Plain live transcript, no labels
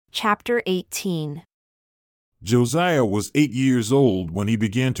Chapter 18. Josiah was 8 years old when he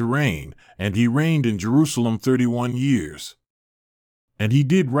began to reign, and he reigned in Jerusalem 31 years. And he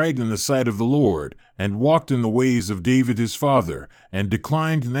did right in the sight of the Lord, and walked in the ways of David his father, and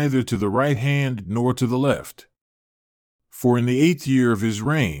declined neither to the right hand nor to the left. For in the 8th year of his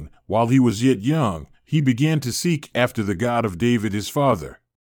reign, while he was yet young, he began to seek after the God of David his father.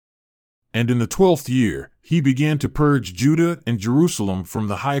 And in the 12th year, he began to purge Judah and Jerusalem from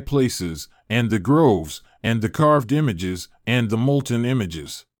the high places, and the groves, and the carved images, and the molten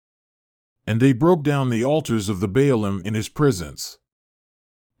images. And they broke down the altars of the Baalim in his presence.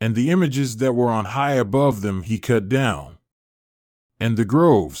 And the images that were on high above them he cut down. And the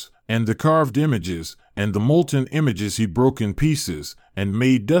groves, and the carved images, and the molten images he broke in pieces, and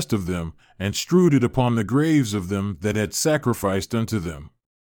made dust of them, and strewed it upon the graves of them that had sacrificed unto them.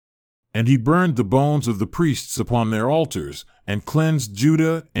 And he burned the bones of the priests upon their altars, and cleansed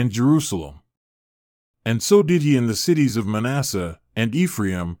Judah and Jerusalem. And so did he in the cities of Manasseh, and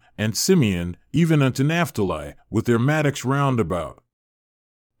Ephraim, and Simeon, even unto Naphtali, with their mattocks round about.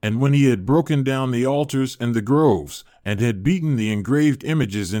 And when he had broken down the altars and the groves, and had beaten the engraved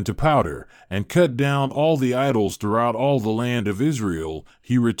images into powder, and cut down all the idols throughout all the land of Israel,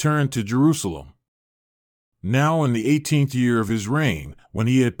 he returned to Jerusalem. Now in the 18th year of his reign, when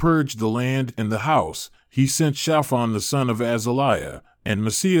he had purged the land and the house, he sent Shaphan the son of Azaliah, and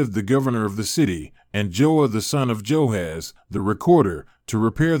Maaseiah the governor of the city, and Joah the son of Joahaz, the recorder, to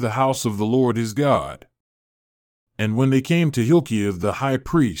repair the house of the Lord his God. And when they came to Hilkiah the high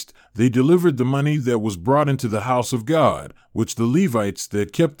priest, they delivered the money that was brought into the house of God, which the Levites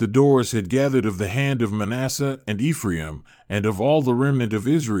that kept the doors had gathered of the hand of Manasseh and Ephraim, and of all the remnant of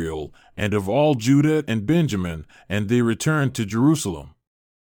Israel, and of all Judah and Benjamin, and they returned to Jerusalem.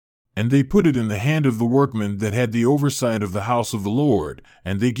 And they put it in the hand of the workmen that had the oversight of the house of the Lord,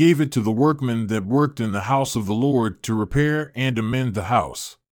 and they gave it to the workmen that worked in the house of the Lord to repair and amend the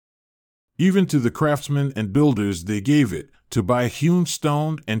house. Even to the craftsmen and builders they gave it, to buy hewn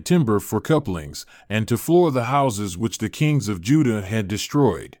stone and timber for couplings, and to floor the houses which the kings of Judah had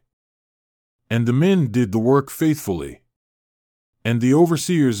destroyed. And the men did the work faithfully. And the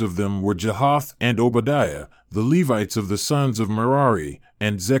overseers of them were Jehoth and Obadiah, the Levites of the sons of Merari,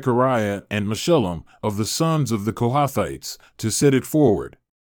 and Zechariah and Meshullam of the sons of the Kohathites, to set it forward.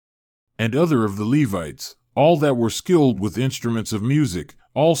 And other of the Levites, all that were skilled with instruments of music,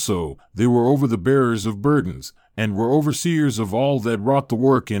 also they were over the bearers of burdens, and were overseers of all that wrought the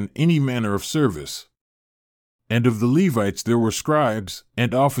work in any manner of service. And of the Levites there were scribes,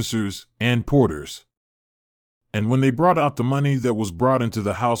 and officers, and porters. And when they brought out the money that was brought into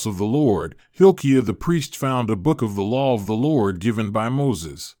the house of the Lord, Hilkiah the priest found a book of the law of the Lord given by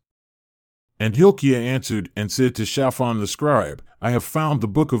Moses. And Hilkiah answered and said to Shaphan the scribe, I have found the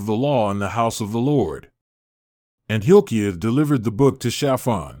book of the law in the house of the Lord. And Hilkiah delivered the book to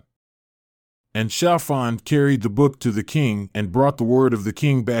Shaphan. And Shaphan carried the book to the king and brought the word of the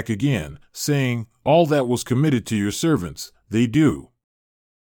king back again, saying, All that was committed to your servants, they do.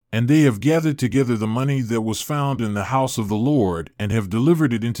 And they have gathered together the money that was found in the house of the Lord, and have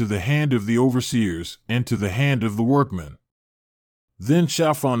delivered it into the hand of the overseers, and to the hand of the workmen. Then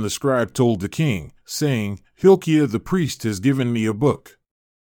Shaphan the scribe told the king, saying, Hilkiah the priest has given me a book.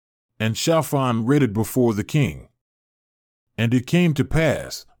 And Shaphan read it before the king. And it came to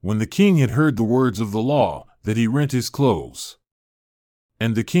pass, when the king had heard the words of the law, that he rent his clothes.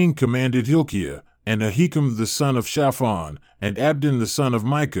 And the king commanded Hilkiah, and Ahikam the son of Shaphan, and Abdon the son of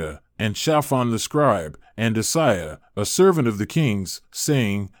Micah, and Shaphan the scribe, and Asaiah, a servant of the king's,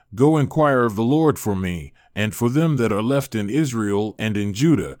 saying, Go inquire of the Lord for me, and for them that are left in Israel and in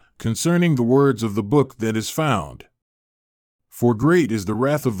Judah, concerning the words of the book that is found. For great is the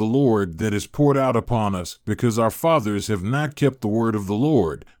wrath of the Lord that is poured out upon us, because our fathers have not kept the word of the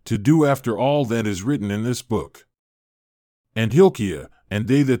Lord, to do after all that is written in this book. And Hilkiah, and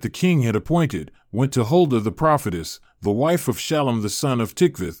they that the king had appointed, went to Huldah the prophetess, the wife of Shallum the son of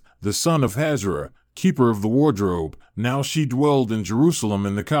Tikvath, the son of Hazarah, keeper of the wardrobe. Now she dwelled in Jerusalem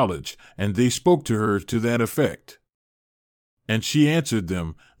in the college, and they spoke to her to that effect. And she answered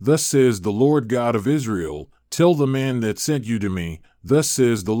them, Thus says the Lord God of Israel, Tell the man that sent you to me, Thus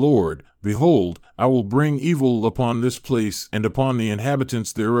says the Lord, Behold, I will bring evil upon this place and upon the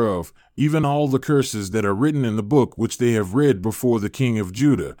inhabitants thereof, even all the curses that are written in the book which they have read before the king of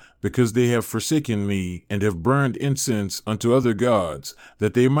Judah, because they have forsaken me and have burned incense unto other gods,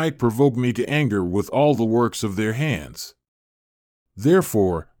 that they might provoke me to anger with all the works of their hands.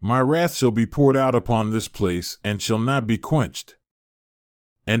 Therefore my wrath shall be poured out upon this place, and shall not be quenched.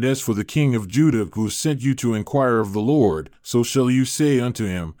 And as for the king of Judah who sent you to inquire of the Lord, so shall you say unto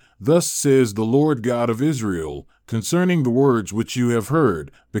him, Thus says the Lord God of Israel, concerning the words which you have heard,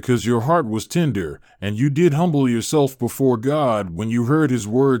 because your heart was tender, and you did humble yourself before God when you heard his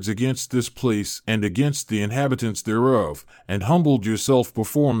words against this place and against the inhabitants thereof, and humbled yourself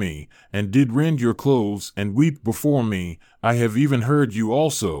before me, and did rend your clothes and weep before me, I have even heard you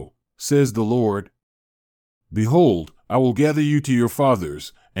also, says the Lord. Behold, I will gather you to your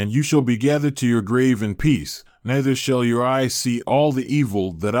fathers, and you shall be gathered to your grave in peace, neither shall your eyes see all the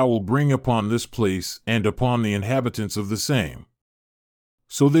evil that I will bring upon this place and upon the inhabitants of the same.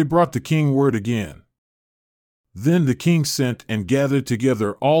 So they brought the king word again. Then the king sent and gathered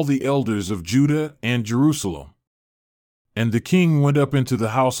together all the elders of Judah and Jerusalem. And the king went up into the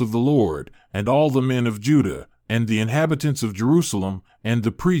house of the Lord, and all the men of Judah, and the inhabitants of Jerusalem, and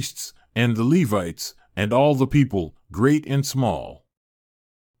the priests, and the Levites, and all the people, great and small.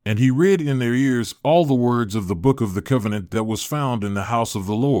 And he read in their ears all the words of the book of the covenant that was found in the house of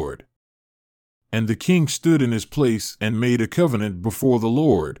the Lord. And the king stood in his place and made a covenant before the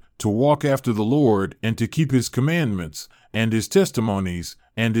Lord, to walk after the Lord and to keep his commandments, and his testimonies,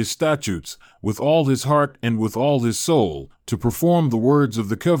 and his statutes, with all his heart and with all his soul, to perform the words of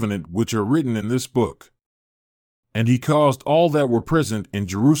the covenant which are written in this book. And he caused all that were present in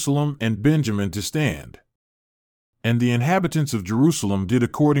Jerusalem and Benjamin to stand. And the inhabitants of Jerusalem did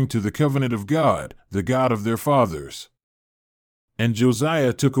according to the covenant of God, the God of their fathers. And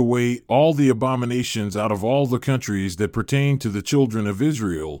Josiah took away all the abominations out of all the countries that pertained to the children of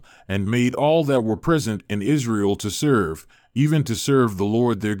Israel, and made all that were present in Israel to serve, even to serve the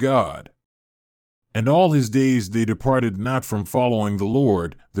Lord their God. And all his days they departed not from following the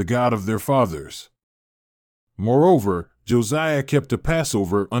Lord, the God of their fathers. Moreover, Josiah kept a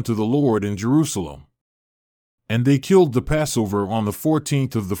Passover unto the Lord in Jerusalem. And they killed the Passover on the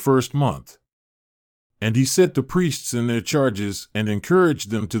 14th of the first month. And he set the priests in their charges, and encouraged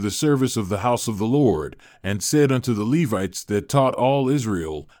them to the service of the house of the Lord, and said unto the Levites that taught all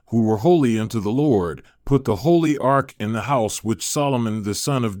Israel, who were holy unto the Lord, Put the holy ark in the house which Solomon the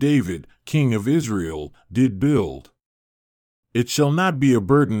son of David, king of Israel, did build. It shall not be a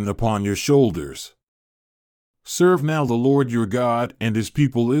burden upon your shoulders. Serve now the Lord your God and his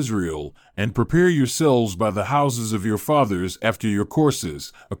people Israel, and prepare yourselves by the houses of your fathers after your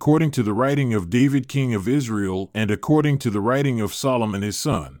courses, according to the writing of David king of Israel and according to the writing of Solomon his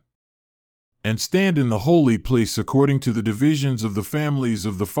son. And stand in the holy place according to the divisions of the families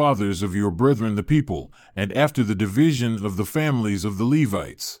of the fathers of your brethren the people, and after the division of the families of the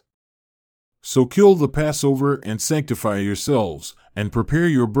Levites. So kill the Passover and sanctify yourselves, and prepare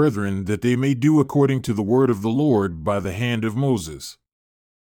your brethren that they may do according to the word of the Lord by the hand of Moses.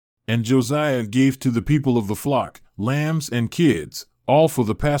 And Josiah gave to the people of the flock, lambs and kids, all for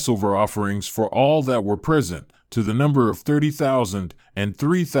the Passover offerings for all that were present, to the number of 30,000, and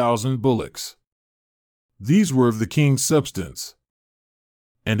 3,000 bullocks. These were of the king's substance.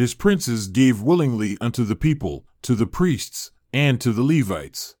 And his princes gave willingly unto the people, to the priests, and to the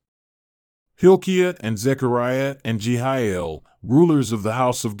Levites. Hilkiah and Zechariah and Jehiel, rulers of the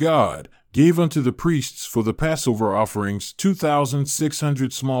house of God, gave unto the priests for the Passover offerings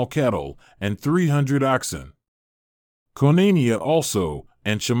 2,600 small cattle, and 300 oxen. Conaniah also,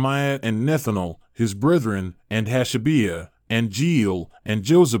 and Shemaiah and Nethanel, his brethren, and Hashabiah, and Jeiel, and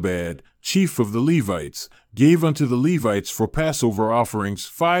Jozabad, chief of the Levites, gave unto the Levites for Passover offerings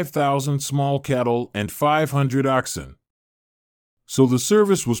 5,000 small cattle and 500 oxen. So the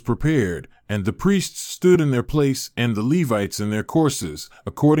service was prepared, and the priests stood in their place and the Levites in their courses,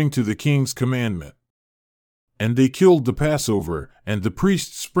 according to the king's commandment. And they killed the Passover, and the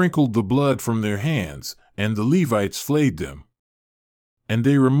priests sprinkled the blood from their hands, and the Levites flayed them. And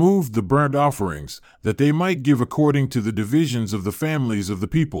they removed the burnt offerings, that they might give according to the divisions of the families of the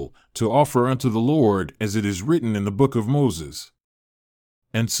people, to offer unto the Lord, as it is written in the book of Moses.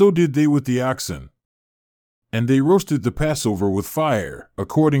 And so did they with the oxen. And they roasted the Passover with fire,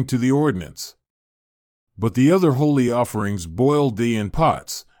 according to the ordinance. But the other holy offerings boiled they in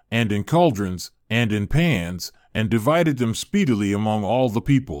pots, and in cauldrons, and in pans, and divided them speedily among all the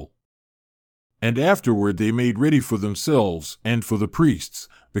people. And afterward they made ready for themselves and for the priests,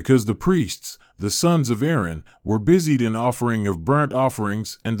 because the priests, the sons of Aaron, were busied in offering of burnt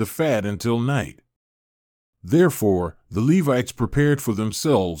offerings and the fat until night. Therefore the Levites prepared for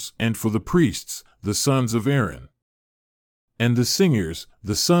themselves and for the priests, the sons of Aaron. And the singers,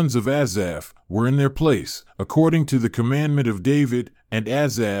 the sons of Asaph, were in their place, according to the commandment of David, and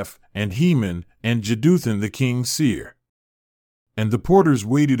Asaph, and Heman, and Jeduthun the king's seer. And the porters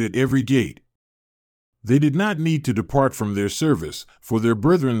waited at every gate. They did not need to depart from their service, for their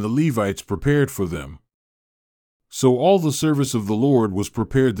brethren the Levites prepared for them. So all the service of the Lord was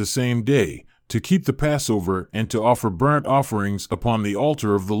prepared the same day, to keep the Passover and to offer burnt offerings upon the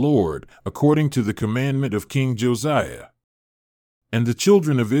altar of the Lord, according to the commandment of King Josiah. And the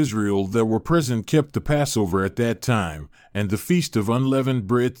children of Israel that were present kept the Passover at that time, and the feast of unleavened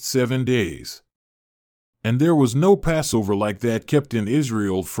bread 7 days. And there was no Passover like that kept in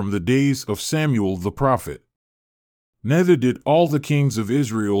Israel from the days of Samuel the prophet. Neither did all the kings of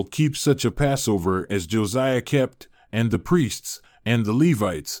Israel keep such a Passover as Josiah kept, and the priests, and the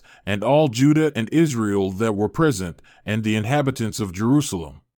Levites, and all Judah and Israel that were present, and the inhabitants of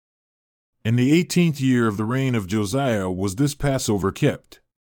Jerusalem. In the 18th year of the reign of Josiah was this Passover kept.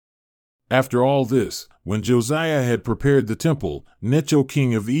 After all this, when Josiah had prepared the temple, Necho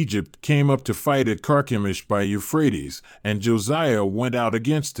king of Egypt came up to fight at Carchemish by Euphrates, and Josiah went out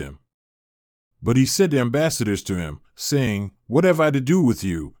against him. But he sent ambassadors to him, saying, "What have I to do with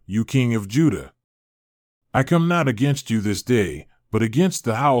you, you king of Judah? I come not against you this day, but against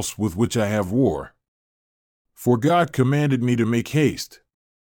the house with which I have war. For God commanded me to make haste.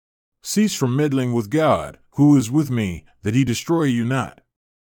 Cease from meddling with God, who is with me, that he destroy you not."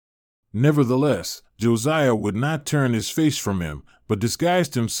 Nevertheless, Josiah would not turn his face from him, but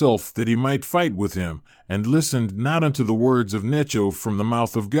disguised himself that he might fight with him, and listened not unto the words of Necho from the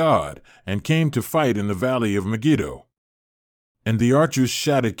mouth of God, and came to fight in the valley of Megiddo. And the archers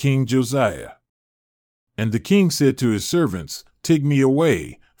shot at King Josiah. And the king said to his servants, "Take me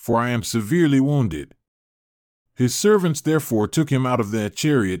away, for I am severely wounded." His servants therefore took him out of that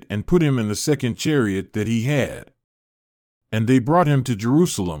chariot and put him in the second chariot that he had. And they brought him to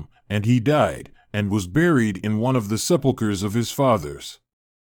Jerusalem, and he died, and was buried in one of the sepulchres of his fathers.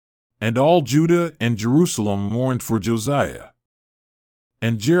 And all Judah and Jerusalem mourned for Josiah.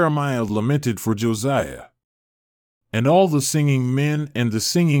 And Jeremiah lamented for Josiah. And all the singing men and the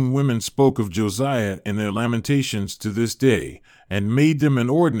singing women spoke of Josiah in their lamentations to this day, and made them an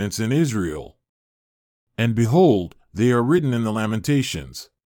ordinance in Israel. And behold, they are written in the Lamentations.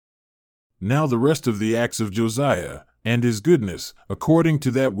 Now the rest of the acts of Josiah, and his goodness, according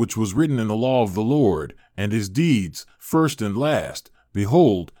to that which was written in the law of the Lord, and his deeds, first and last,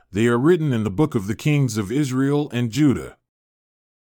 behold, they are written in the book of the kings of Israel and Judah.